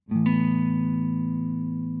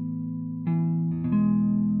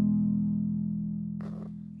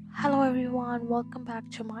everyone, welcome back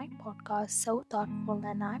to my podcast, So Thoughtful,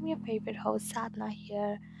 and I'm your favorite host, Sadhna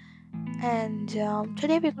here. And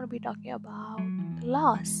today we're going to be talking about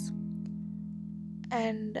loss.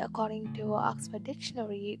 And according to Oxford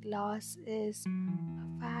Dictionary, loss is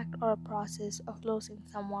a fact or a process of losing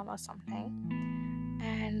someone or something.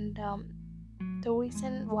 And the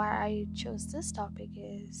reason why I chose this topic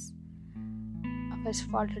is first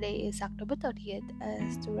of all, today is October 30th,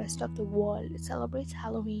 as the rest of the world celebrates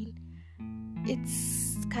Halloween.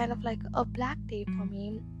 It's kind of like a black day for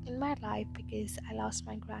me in my life because I lost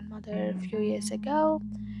my grandmother a few years ago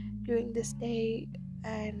during this day,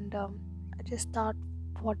 and I just thought,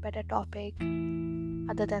 what better topic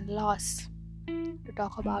other than loss to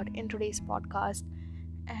talk about in today's podcast.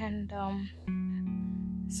 And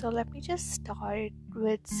so, let me just start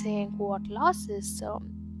with saying what loss is.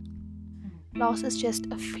 Loss is just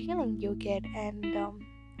a feeling you get, and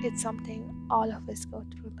it's something all of us go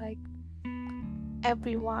through. Like,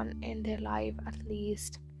 everyone in their life at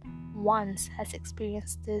least once has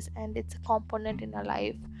experienced this, and it's a component in our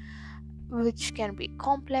life which can be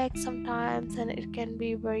complex sometimes, and it can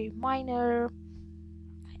be very minor,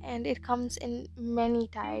 and it comes in many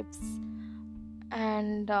types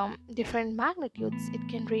and different magnitudes. It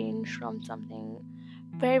can range from something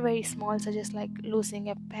very very small, such as like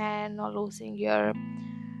losing a pen or losing your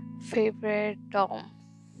favorite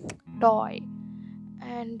toy,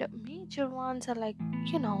 and major ones are like,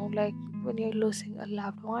 like when you're losing a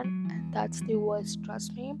loved one, and that's the worst,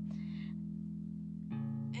 trust me.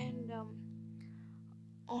 And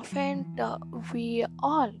often we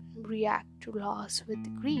all react to loss with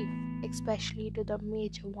grief, especially to the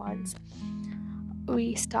major ones.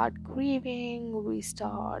 We start grieving, we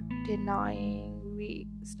start denying, we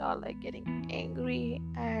start like getting angry,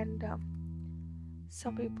 and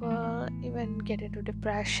some people even get into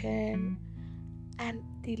depression. And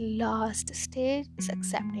the last stage is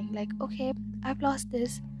accepting, like, okay, I've lost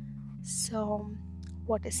this, so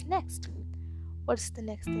what is next? What's the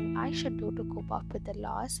next thing I should do to cope up with the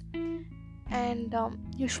loss? And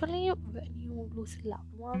usually when you lose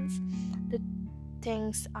loved ones, the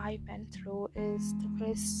things I went through is the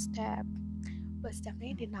first step was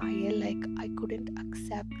definitely denial. Like, I couldn't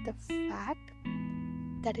accept the fact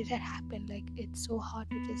that it had happened. Like, it's so hard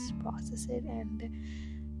to just process it, and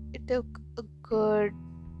it took a good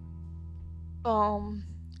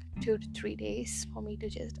 2 to 3 days for me to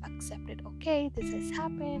just accept it. Okay, this has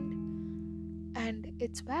happened, and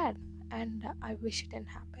it's bad, and I wish it didn't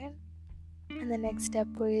happen. And the next step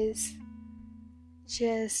was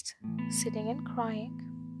just sitting and crying,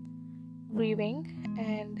 grieving,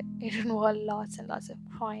 and it involved lots and lots of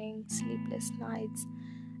crying, sleepless nights,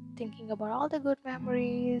 thinking about all the good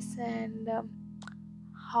memories, and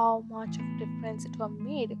how much of a difference it would have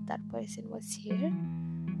made if that person was here.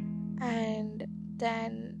 And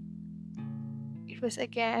then it was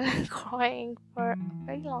again crying for a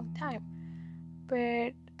very long time.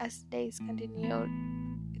 But as days continued,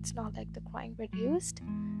 it's not like the crying reduced.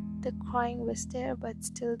 The crying was there, but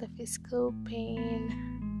still the physical pain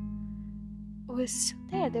was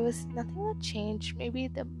there. There was nothing that changed. Maybe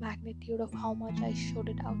the magnitude of how much I showed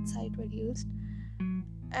it outside reduced.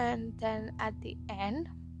 And then at the end,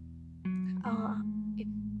 uh, it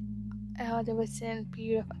there was a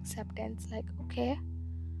period of acceptance. Like, okay,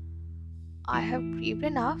 I have grieved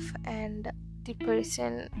enough, and the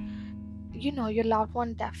person, your loved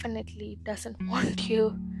one definitely doesn't want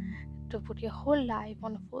you to put your whole life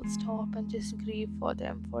on a full stop and just grieve for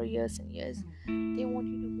them for years and years. They want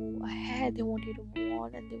you to move ahead, they want you to move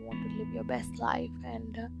on, and they want to live your best life,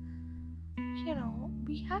 and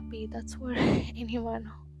be happy. That's what anyone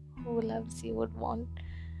who loves you would want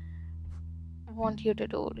you to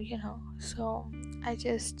do. So I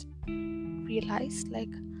just realized, like,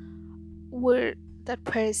 would that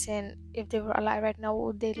person, if they were alive right now,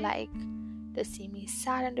 would they like to see me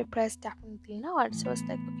sad and depressed? Definitely not. So it's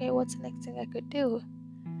like, okay, what's the next thing I could do?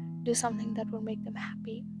 Do something that will make them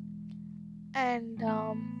happy, and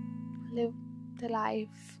live the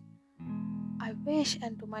life I wish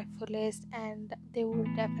and to my fullest, and they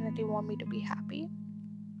would definitely want me to be happy.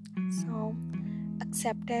 So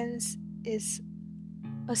acceptance is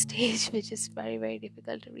a stage which is very very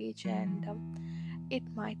difficult to reach, and it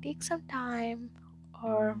might take some time,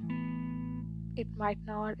 or it might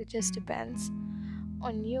not. It just depends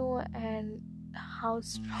on you and how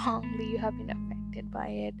strongly you have been affected by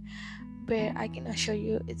it. But I can assure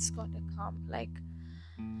you, it's going to come. Like,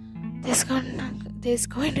 there's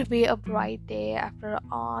going to be a bright day after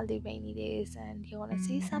all the rainy days, and you're gonna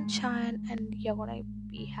see sunshine, and you're gonna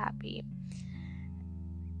be happy.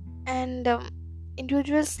 And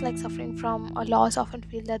individuals like suffering from a loss often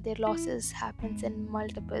feel that their losses happens in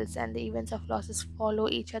multiples, and the events of losses follow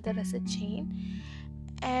each other as a chain.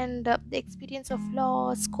 And the experience of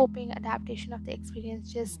loss, coping, adaptation of the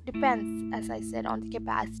experience just depends, as I said, on the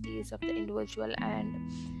capacities of the individual, and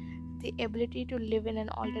the ability to live in an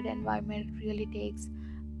altered environment really takes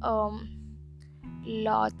um,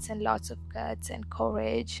 lots and lots of guts and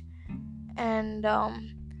courage. And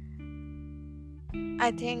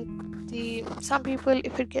I think the some people,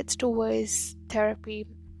 if it gets to worse, therapy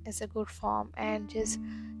is a good form, and just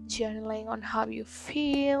journaling on how you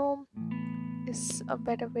feel is a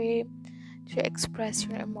better way to express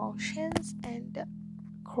your emotions. And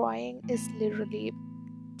crying is literally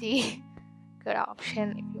the good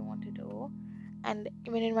option if you want to do. And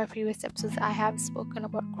even in my previous episodes, I have spoken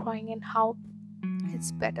about crying and how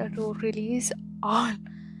it's better to release all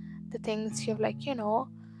the things you've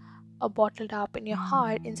bottled up in your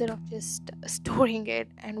heart, instead of just storing it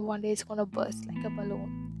and one day it's gonna burst like a balloon.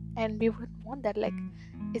 And we wouldn't want that. Like,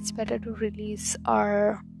 it's better to release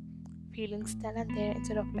our feelings then and there,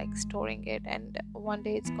 instead of like storing it, and one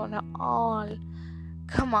day it's gonna all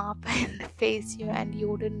come up and face you and you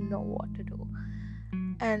wouldn't know what to do.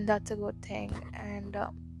 And that's a good thing. And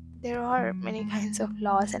there are many kinds of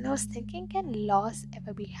loss, and I was thinking, can loss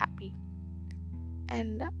ever be happy?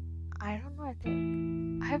 And I don't know, I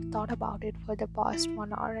think I have thought about it for the past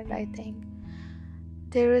 1 hour, and I think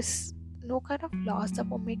there is no kind of loss that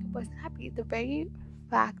will make a person happy. The very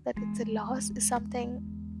fact that it's a loss is something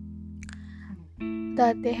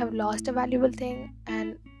that they have lost a valuable thing,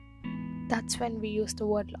 and that's when we use the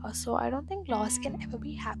word loss. So I don't think loss can ever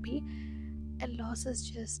be happy, and loss is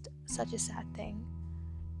just such a sad thing.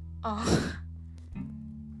 uh,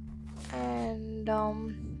 and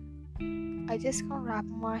I just can't wrap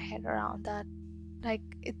my head around that. Like,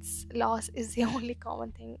 it's loss is the only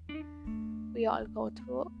common thing we all go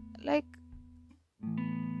through. Like,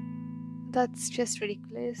 that's just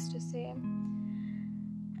ridiculous to say.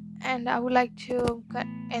 And I would like to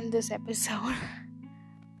end this episode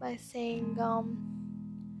by saying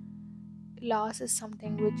loss is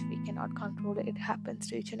something which we cannot control. It happens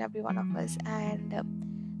to each and every one of us, and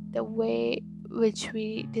the way which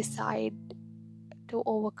we decide to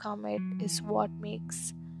overcome it is what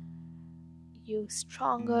makes you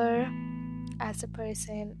stronger as a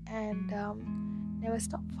person. And never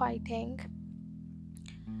stop fighting.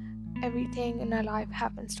 Everything in our life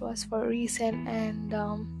happens to us for a reason, and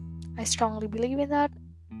I strongly believe in that.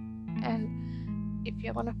 And if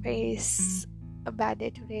you're gonna face a bad day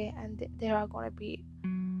today, and there are gonna be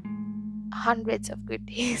hundreds of good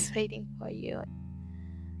days waiting for you,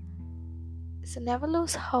 so never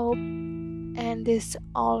lose hope, and there's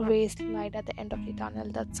always light at the end of the tunnel.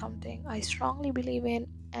 That's something I strongly believe in,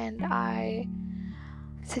 and I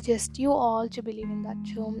suggest you all to believe in that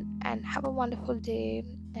too. And have a wonderful day,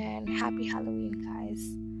 and happy Halloween, guys.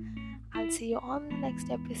 I'll see you on the next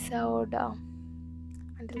episode.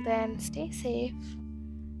 Until then, stay safe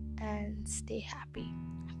and stay happy.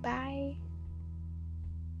 Bye.